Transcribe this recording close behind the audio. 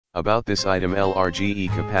About this item: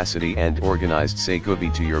 LRGE capacity and organized. Say goodbye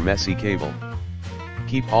to your messy cable.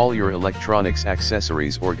 Keep all your electronics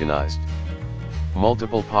accessories organized.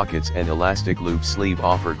 Multiple pockets and elastic loop sleeve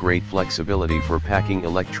offer great flexibility for packing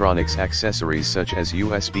electronics accessories such as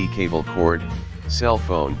USB cable cord, cell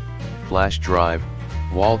phone, flash drive,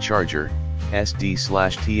 wall charger,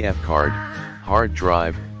 SD/TF card, hard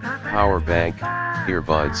drive, power bank,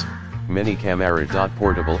 earbuds, mini camera.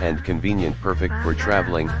 Portable and convenient, perfect for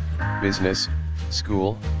traveling, business,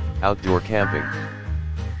 school, outdoor camping.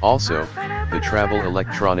 Also, the travel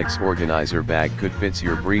electronics organizer bag could fit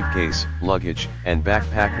your briefcase, luggage, and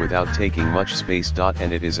backpack without taking much space.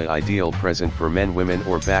 And it is an ideal present for men, women,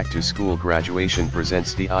 or back to school graduation.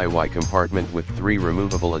 Presents DIY compartment with 3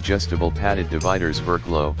 removable adjustable padded dividers.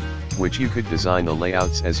 Workflow, which you could design the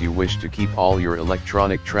layouts as you wish to keep all your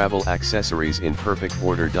electronic travel accessories in perfect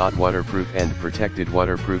order. Waterproof and protected.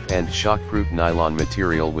 Waterproof and shockproof nylon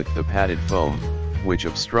material with the padded foam, which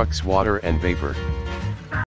obstructs water and vapor.